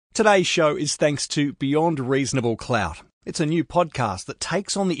Today's show is thanks to Beyond Reasonable Clout. It's a new podcast that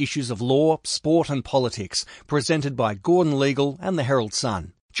takes on the issues of law, sport and politics, presented by Gordon Legal and the Herald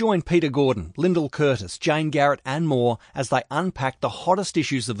Sun. Join Peter Gordon, Lyndall Curtis, Jane Garrett and more as they unpack the hottest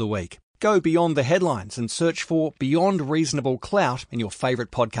issues of the week. Go beyond the headlines and search for Beyond Reasonable Clout in your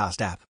favourite podcast app.